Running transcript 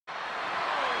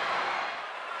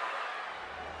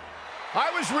I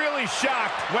was really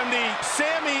shocked when the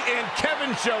Sami and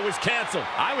Kevin show was canceled.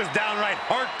 I was downright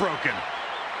heartbroken.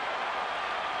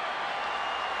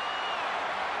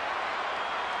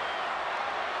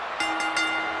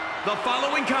 The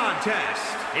following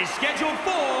contest is scheduled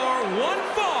for one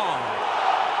fall.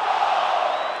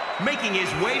 Making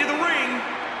his way to the ring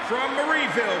from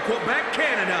Marieville, Quebec,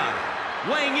 Canada,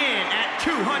 weighing in at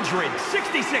 266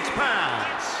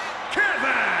 pounds,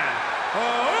 Kevin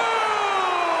Owens!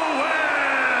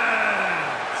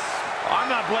 I'm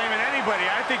not blaming anybody.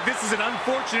 I think this is an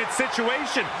unfortunate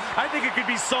situation. I think it could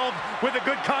be solved with a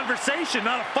good conversation,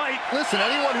 not a fight. Listen,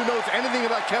 anyone who knows anything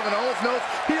about Kevin Owens knows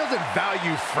he doesn't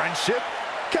value friendship.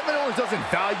 Kevin Owens doesn't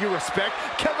value respect.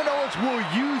 Kevin Owens will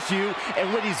use you,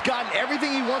 and when he's gotten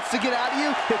everything he wants to get out of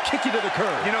you, he'll kick you to the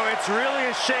curb. You know, it's really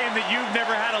a shame that you've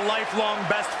never had a lifelong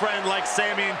best friend like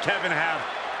Sami and Kevin have.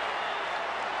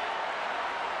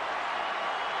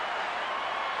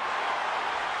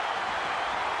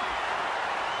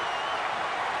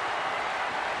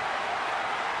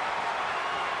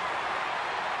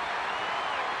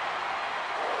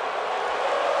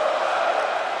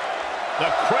 The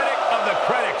critic of the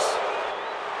critics.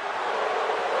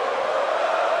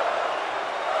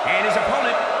 And his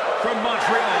opponent from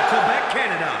Montreal, Quebec,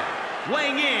 Canada,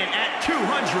 weighing in at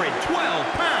 212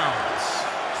 pounds,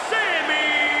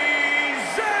 Sami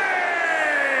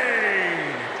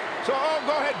Zayn! So,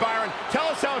 go ahead, Byron. Tell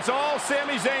us how it's all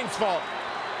Sami Zayn's fault.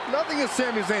 Nothing is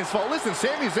Sami Zayn's fault. Listen,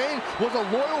 Sami Zayn was a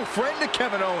loyal friend to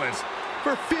Kevin Owens.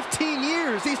 For 15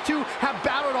 years, these two have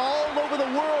battled all over the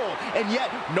world. And yet,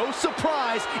 no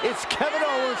surprise, it's Kevin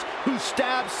Owens who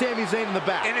stabbed Sami Zayn in the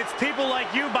back. And it's people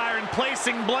like you, Byron,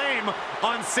 placing blame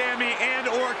on Sami and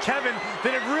or Kevin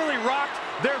that have really rocked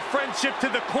their friendship to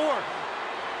the core.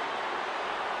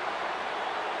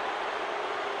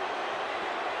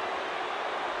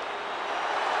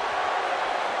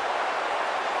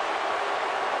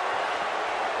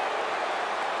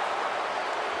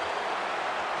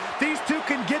 These two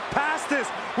can get past this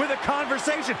with a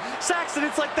conversation. Saxton,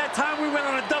 it's like that time we went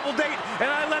on a double date and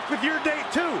I left with your date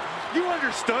too. You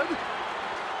understood.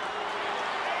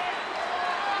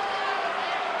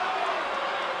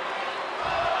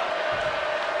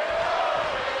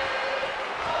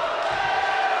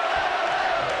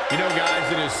 You know, guys,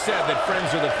 it is said that friends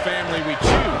are the family we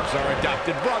choose, our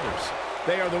adopted brothers.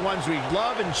 They are the ones we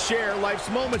love and share life's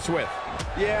moments with.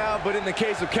 Yeah, but in the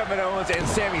case of Kevin Owens and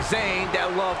Sami Zayn,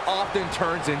 that love often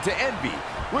turns into envy,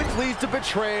 which leads to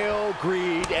betrayal,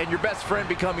 greed, and your best friend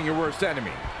becoming your worst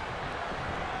enemy.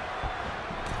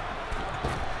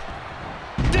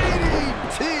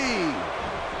 DDT!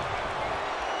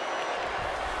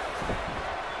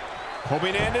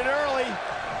 Hoping to end it early.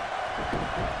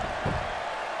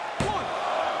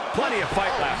 Plenty of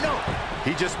fight left. No.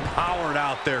 He just powered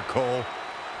out there, Cole.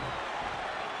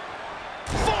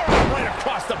 Forearm right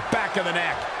across the back of the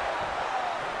neck.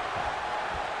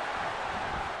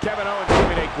 Kevin Owens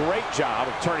doing a great job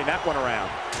of turning that one around.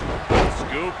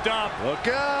 Scooped up. Look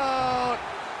out!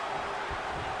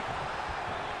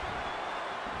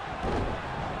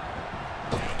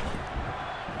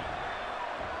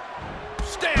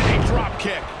 Standing drop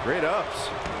kick. Great ups.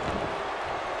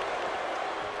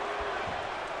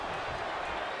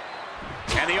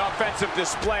 And the offensive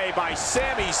display by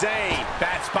Sami Zayn.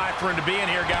 Bad spot for him to be in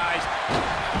here, guys.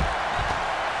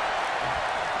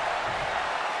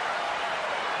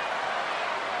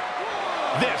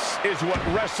 This is what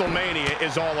Wrestlemania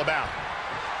is all about.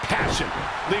 Passion,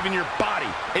 leaving your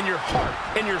body and your heart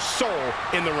and your soul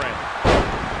in the ring.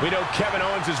 We know Kevin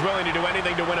Owens is willing to do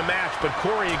anything to win a match, but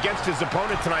Corey, against his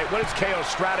opponent tonight, what is KO's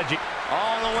strategy?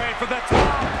 All the way for the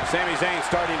top. Sami Zayn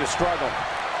starting to struggle.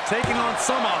 Taking on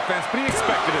some offense, but he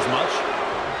expected as much.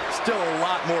 Still a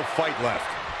lot more fight left.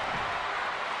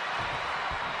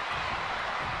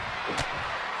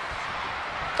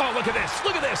 Oh, look at this.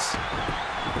 Look at this.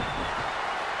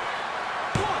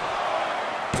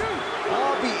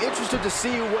 I'll be interested to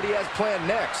see what he has planned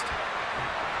next.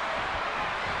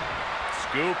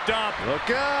 Scooped up. Look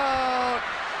out!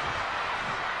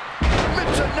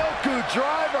 Michinoku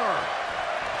driver!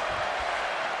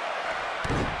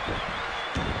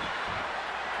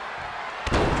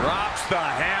 Drops the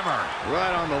hammer.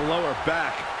 Right on the lower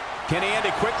back. Can he end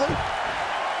it quickly?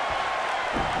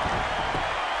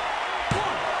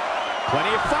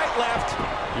 Plenty of fight left.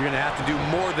 You're going to have to do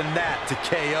more than that to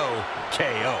KO.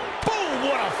 KO. Boom!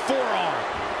 What a forearm.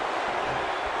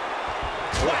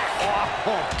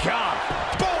 Oh, God.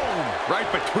 Boom! Right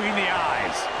between the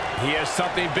eyes. He has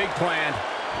something big planned.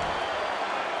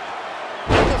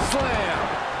 The slam!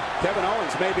 Kevin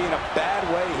Owens may be in a bad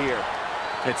way here.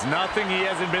 It's nothing he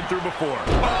hasn't been through before.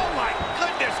 Oh, my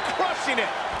pushing it.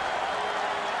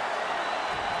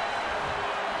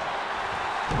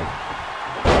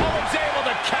 Owens able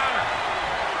to counter.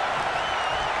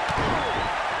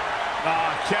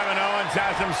 Kevin Owens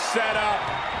has him set up.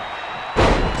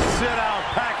 Sit-out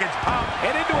package pop.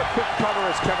 And into a quick cover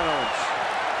is Kevin Owens.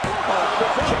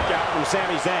 Quick kick out from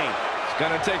Sami Zayn. It's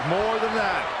going to take more than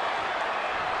that.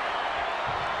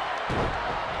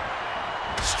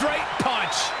 Straight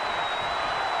punch.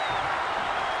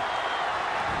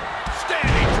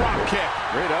 Standing drop kick.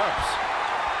 Great ups.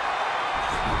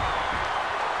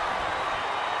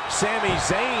 Sami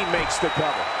Zayn makes the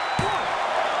cover.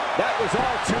 That was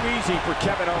all too easy for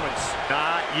Kevin Owens.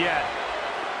 Not yet.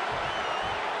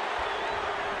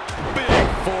 Big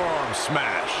forearm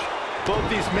smash. Both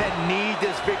these men need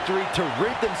this victory to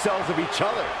rid themselves of each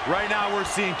other. Right now we're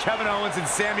seeing Kevin Owens and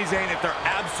Sami Zayn at their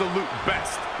absolute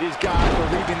best. These guys are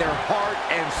leaving their heart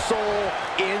and soul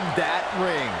in that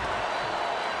ring.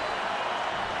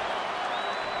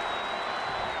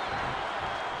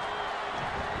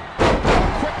 A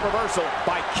quick reversal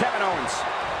by Kevin Owens.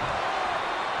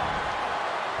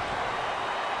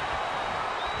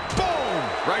 Boom!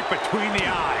 Right between the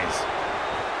eyes.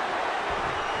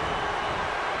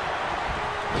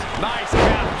 Nice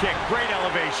calf kick, great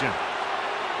elevation.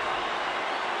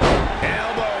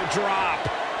 Elbow drop.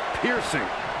 Piercing.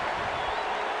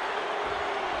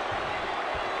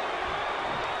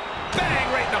 Bang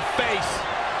right in the face.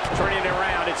 Turning it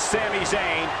around, it's Sami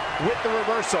Zayn with the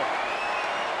reversal.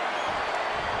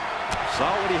 Saw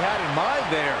what he had in mind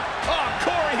there. Oh,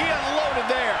 Corey, he unloaded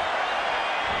there.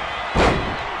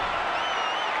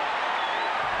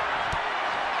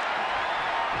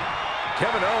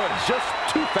 Kevin Owens just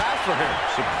too fast for him.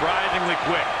 Surprisingly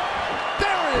quick.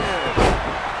 There it is.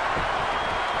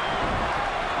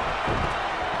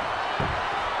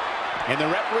 And the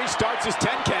referee starts his 10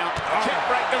 count. Kick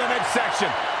right to the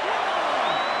midsection.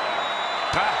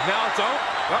 Now it's on.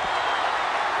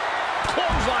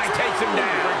 Clothesline takes him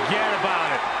down. Forget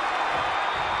about it.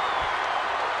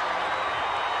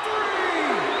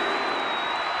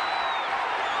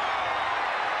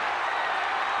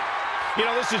 You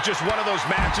know, this is just one of those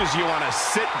matches you want to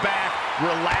sit back,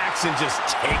 relax, and just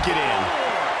take it in.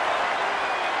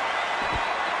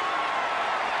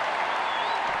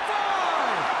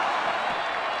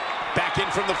 Back in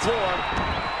from the floor.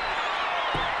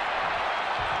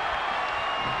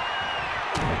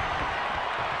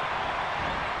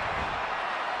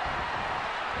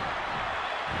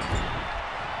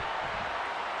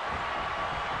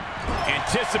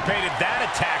 Anticipated that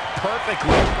attack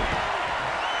perfectly.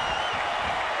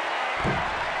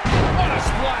 What a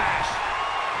splash.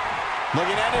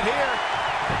 Looking at it here.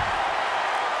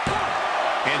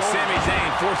 And Sami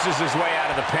Zayn forces his way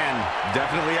out of the pen.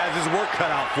 Definitely has his work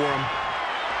cut out for him.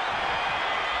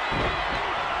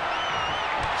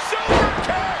 Super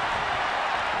kick.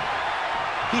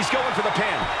 He's going for the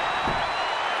pin.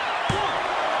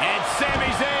 And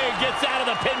Sami Zayn gets out of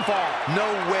the pinfall. No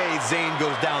way Zayn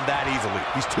goes down that easily.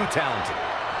 He's too talented.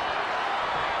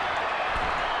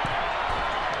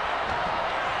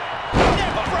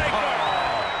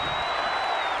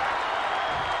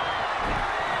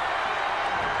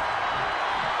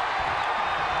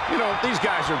 You know, these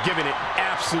guys are giving it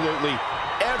absolutely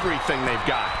everything they've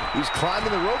got. He's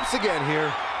climbing the ropes again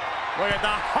here. Look at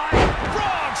the high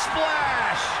frog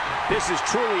splash. This is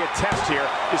truly a test here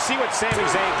to see what Sami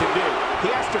Zayn can do.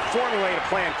 He has to formulate a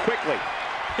plan quickly.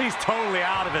 He's totally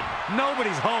out of it.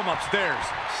 Nobody's home upstairs.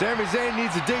 Sami Zayn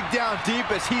needs to dig down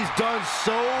deep as he's done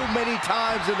so many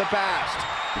times in the past.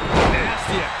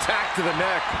 Nasty attack to the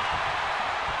neck.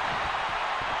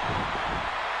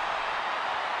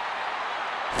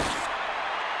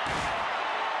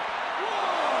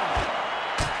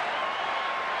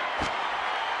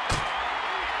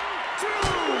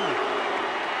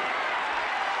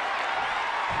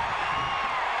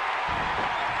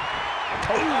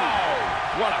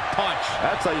 Oh, what a punch.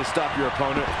 That's how you stop your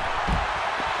opponent.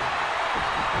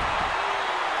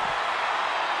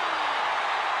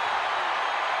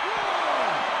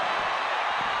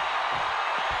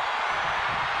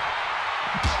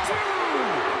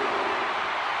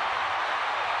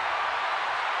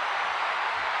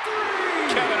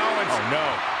 Kevin Owens. Oh, no.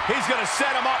 He's going to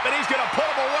set him up, and he's going to put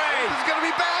him away. This is going to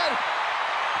be bad.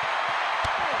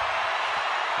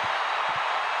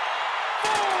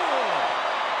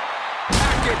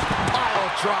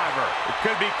 Pile driver. It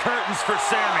could be curtains for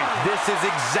Sami. This is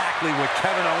exactly what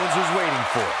Kevin Owens was waiting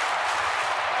for.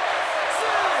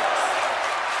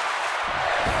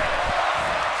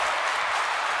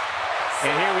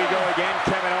 And here we go again.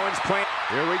 Kevin Owens playing.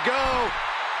 Here we go.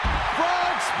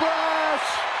 Frog splash.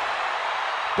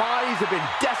 Bodies have been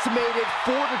decimated,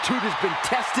 fortitude has been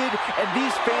tested, and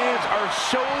these fans are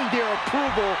showing their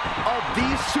approval of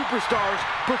these superstars'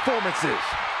 performances.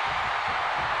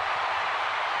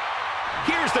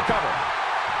 Here's the cover.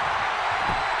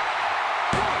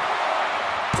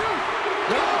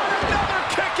 Another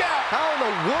kick out. How in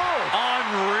the world?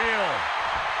 Unreal.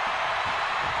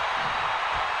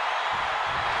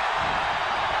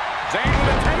 Zayn with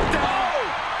a takedown.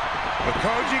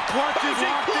 Koji clutches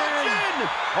locked in.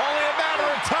 Only a matter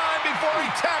of time before he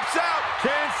taps out.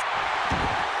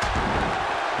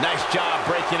 Nice job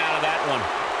breaking out of that one.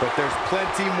 But there's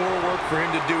plenty more work for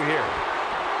him to do here.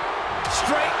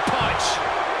 Straight punch.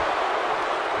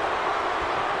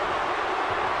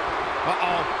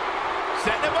 Uh-oh.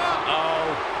 Setting him up. Oh.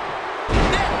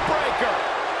 Neck breaker.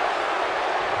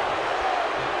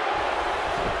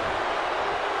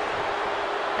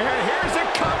 And here's a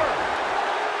cover.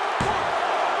 1,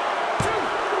 2.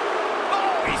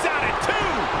 Oh, he's out at 2.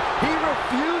 He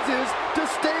refuses to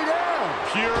stay down.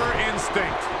 Pure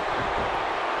instinct.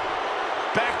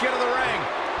 Back into the ring.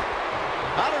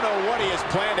 I don't know what he has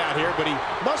planned out here, but he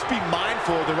must be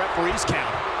mindful of the referee's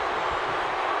count.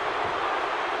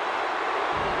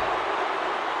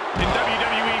 In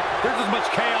WWE, there's as much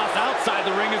chaos outside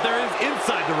the ring as there is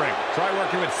inside the ring. Try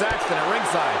working with Saxton at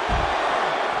ringside.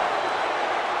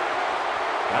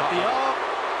 Got the arm.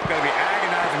 Gonna be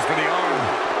agonizing for the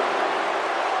arm.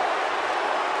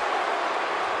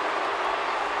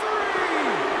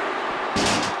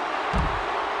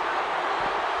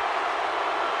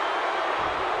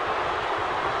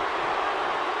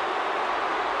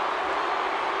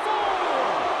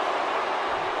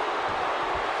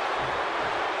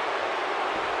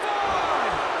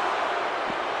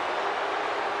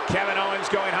 Kevin Owens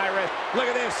going high risk. Look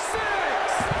at this. 6.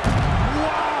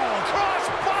 Wow, cross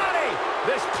body.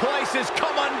 This place has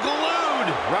come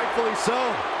unglued. Rightfully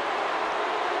so.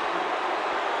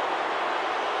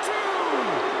 2,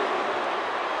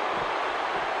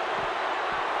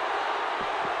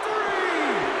 3.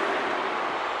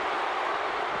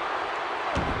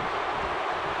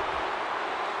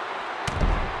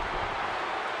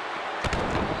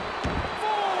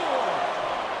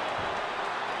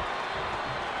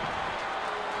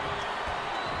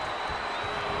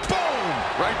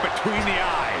 Right between the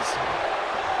eyes.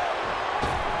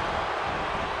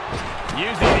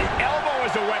 Using the elbow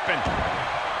as a weapon.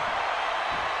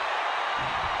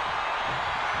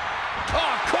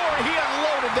 Oh, Corey, he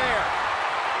unloaded there.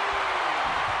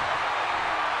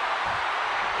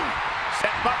 Set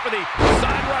him up for the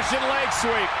side Russian leg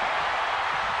sweep.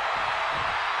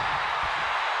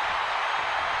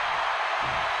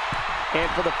 And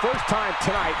for the first time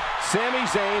tonight, Sami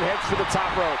Zayn heads for the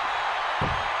top rope.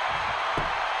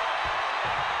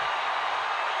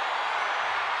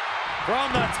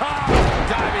 From the top.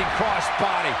 Diving cross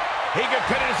body. He could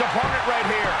pin his opponent right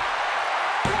here.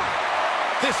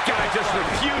 This guy just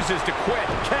refuses to quit.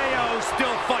 KO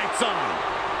still fights on.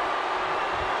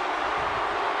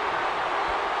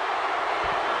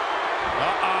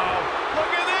 Uh-oh.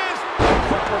 Look at this.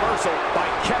 Quick reversal by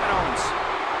Kevin Owens.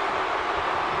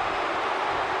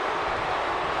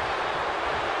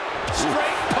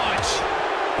 Straight punch.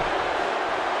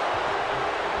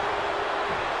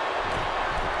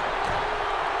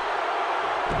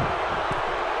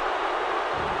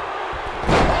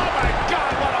 Oh my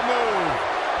God, what a move.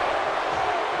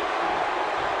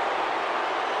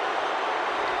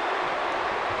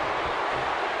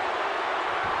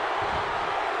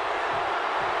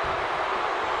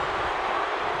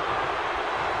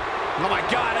 Oh my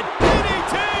God, a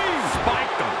DDT!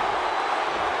 Spiked him.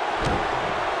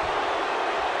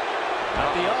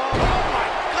 Out the arm. Oh my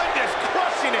goodness,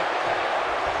 crushing it.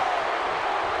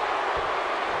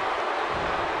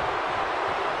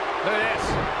 Look at this.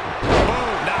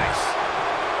 Boom, nice.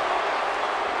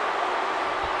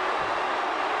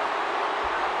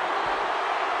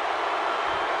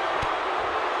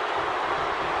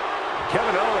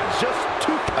 Kevin Owens just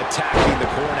Attacking the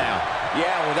core now.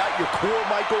 Yeah, without your core,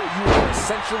 Michael, you are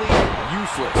essentially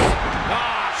useless.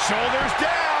 Ah, shoulders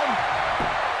down.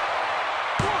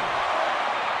 1,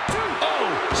 2. Oh,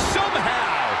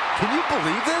 somehow. Can you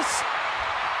believe this?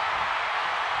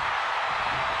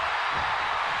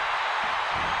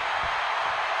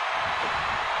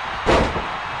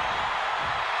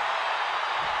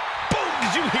 Boom,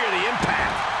 did you hear the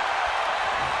impact?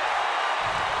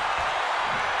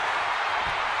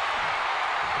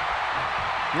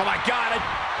 Oh my God.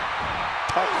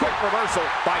 A quick reversal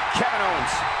by Kevin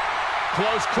Owens.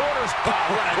 Close quarters. Oh,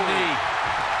 what a knee.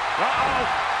 Uh-oh.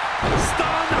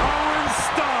 Stun, Owens,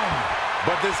 stun.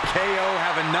 But does KO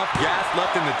have enough gas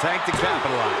left in the tank to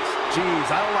capitalize? Jeez,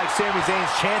 I don't like Sami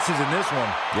Zayn's chances in this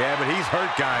one. Yeah, but he's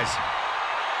hurt, guys.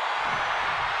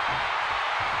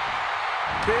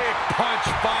 Big punch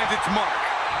finds its mark.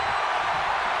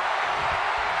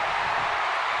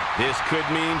 This could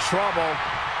mean trouble.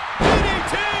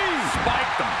 DDT!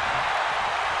 Spiked him.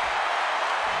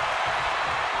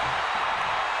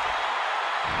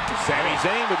 Sami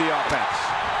Zayn with the offense.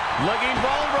 Looking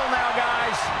vulnerable now,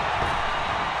 guys.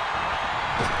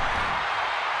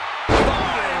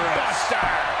 Buster.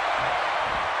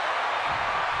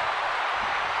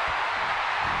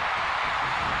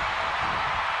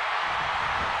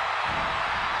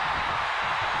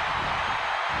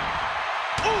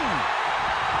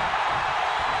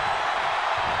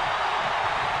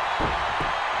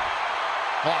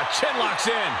 Oh, chin locks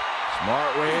in.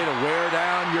 Smart way to wear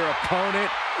down your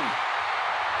opponent.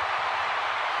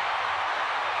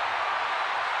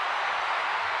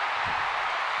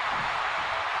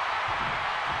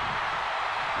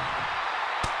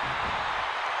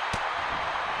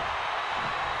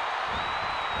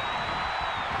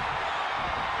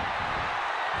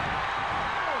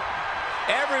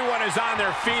 Everyone is on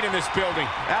their feet in this building.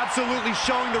 Absolutely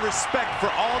showing the respect for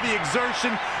all the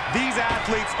exertion these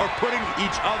athletes are putting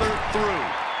each other through.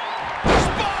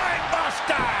 Spine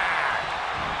buster!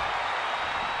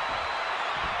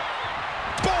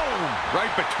 Boom!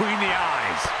 Right between the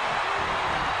eyes.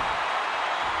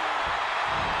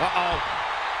 Uh-oh.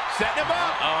 Setting him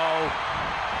up. Uh-oh.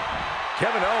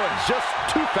 Kevin Owens just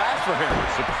too fast for him.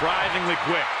 Surprisingly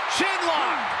quick. Chin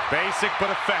lock. Basic but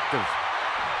effective.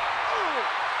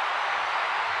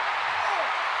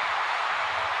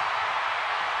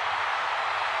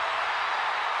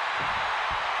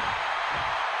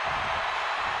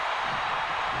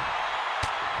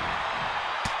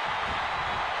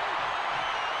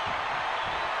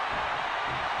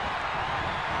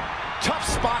 Tough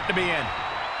spot to be in.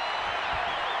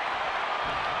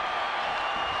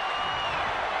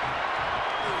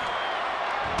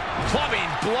 Clubbing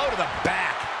blow to the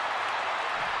back.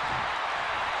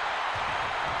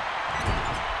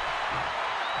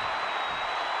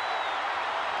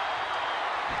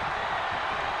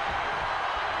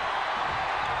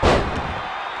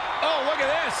 Oh, look at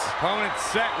this. Opponent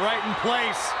set right in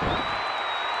place.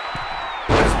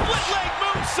 Split leg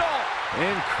moonsault.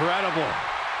 Incredible.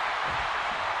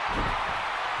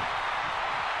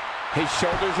 His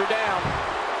shoulders are down.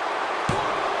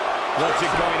 What's it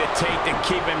going to take to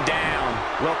keep him down?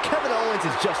 Well, Kevin Owens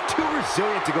is just too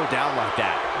resilient to go down like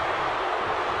that.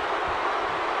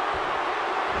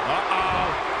 Uh-oh.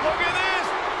 Look at this.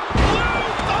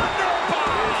 Blue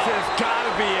Thunderbomb. This has got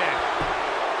to be it.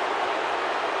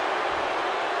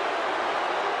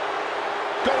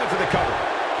 Going for the cover.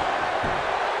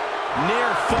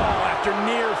 Near fall after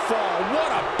near fall.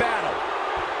 What a battle.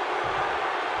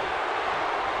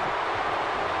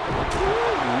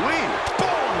 Ooh-wee.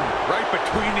 Boom. Right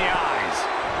between the eyes.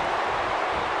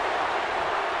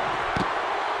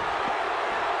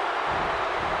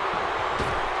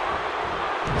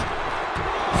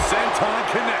 Senton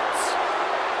connects.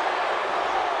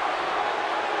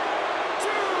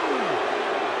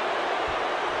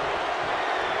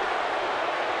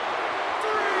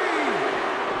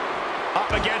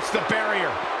 Up against the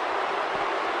barrier.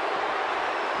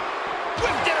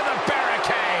 Whipped into the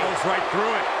barricade. Goes right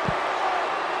through it.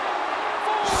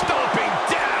 Stomping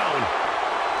down.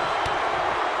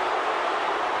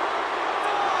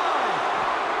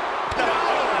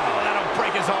 Oh, that'll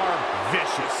break his arm.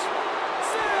 Vicious.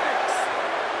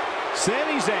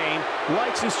 Sami Zayn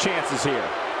likes his chances here.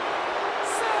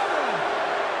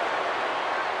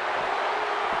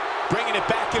 Bringing it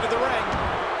back into the ring.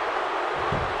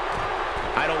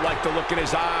 I don't like the look in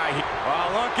his eye.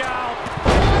 Oh, look out.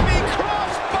 Heavy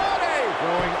crossbody.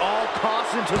 Going all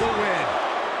caution to the wind.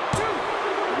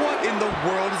 What in the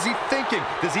world is he thinking?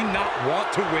 Does he not want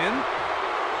to win?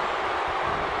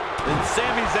 And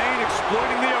Sami Zayn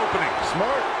exploiting the opening.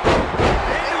 Smart.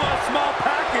 Into a small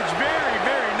package. Very,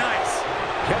 very nice.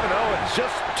 Kevin Owens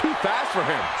just too fast for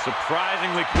him.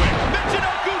 Surprisingly quick.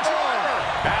 Michinoku driver.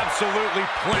 Absolutely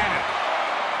planted.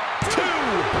 2.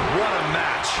 What a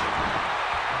match.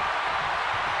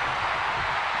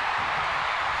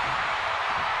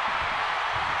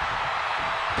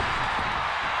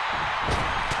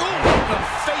 The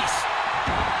face.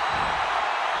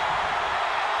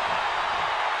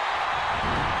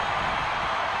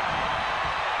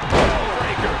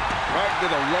 Breaker. Right to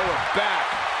the lower back.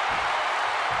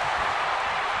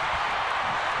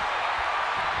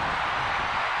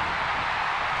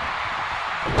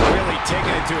 Really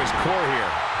taking it to his core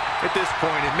here. At this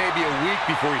point, it may be a week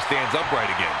before he stands upright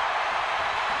again.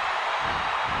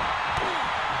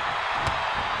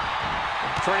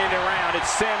 Turning it around, it's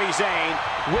Sami Zayn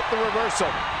with the reversal.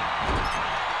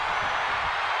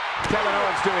 Kevin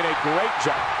Owens doing a great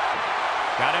job.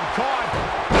 Got him caught.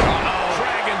 Uh-oh.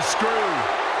 Dragon screw.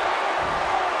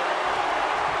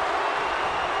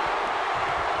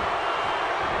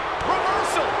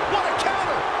 Reversal. What a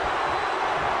counter.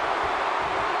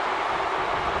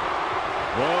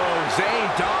 Whoa, Zayn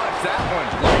dodged that one.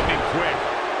 Lightning quick.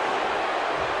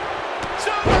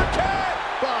 Super kick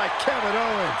by Kevin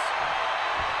Owens.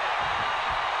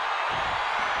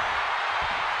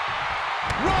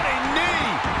 Running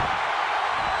knee.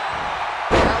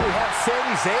 Now we have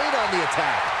Sami Zayn on the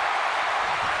attack.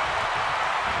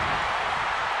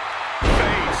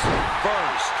 Face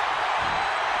first.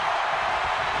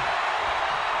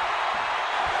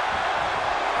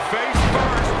 Face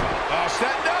first. Oh,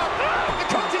 setting up. The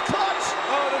coaching clutch.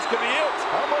 Oh, this could be it.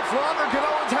 How much longer can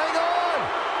Owens hang on?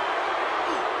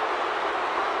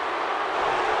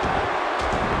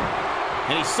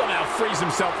 And he somehow frees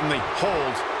himself from the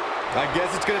hold. I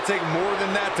guess it's going to take more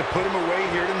than that to put him away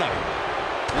here tonight.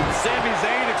 And Sami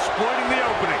Zayn exploiting the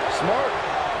opening. Smart.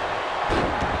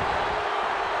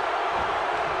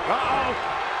 Uh-oh.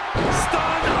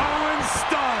 Stun, Owens,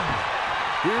 stun.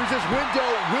 Here's his window.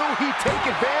 Will he take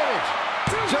advantage?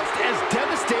 Just as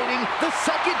devastating the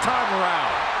second time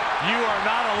around. You are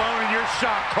not alone in your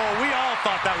shock, Cole. We all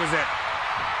thought that was it.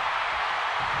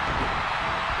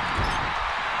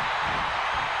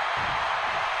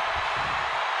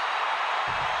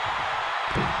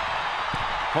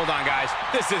 Hold on, guys.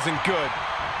 This isn't good.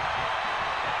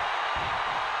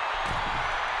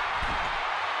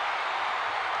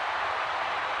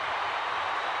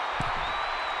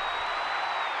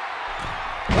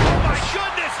 Oh, my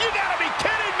goodness! You gotta be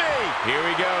kidding me! Here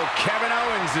we go. Kevin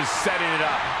Owens is setting it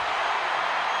up.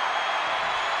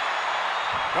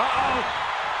 Uh-oh.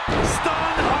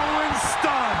 Stun, Owens,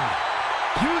 stun.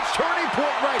 Huge turning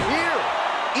point right here.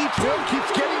 Each one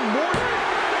keeps getting more.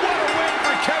 What a win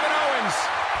for Kevin Owens!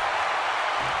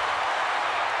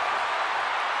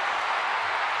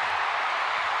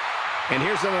 And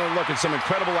here's another look at some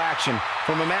incredible action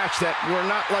from a match that we're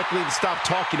not likely to stop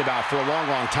talking about for a long,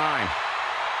 long time.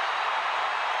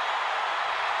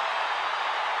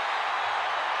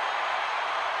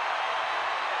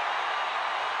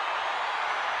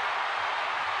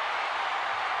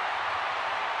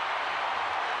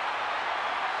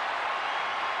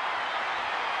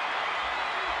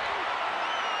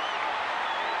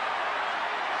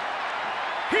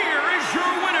 Here is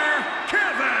your winner,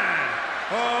 Kevin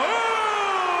Owens!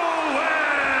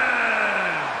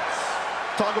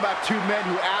 Talk about two men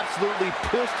who absolutely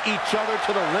pushed each other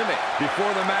to the limit.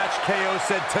 Before the match, KO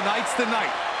said tonight's the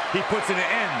night. He puts an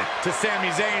end to Sami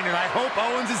Zayn, and I hope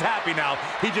Owens is happy now.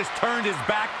 He just turned his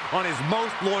back on his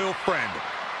most loyal friend.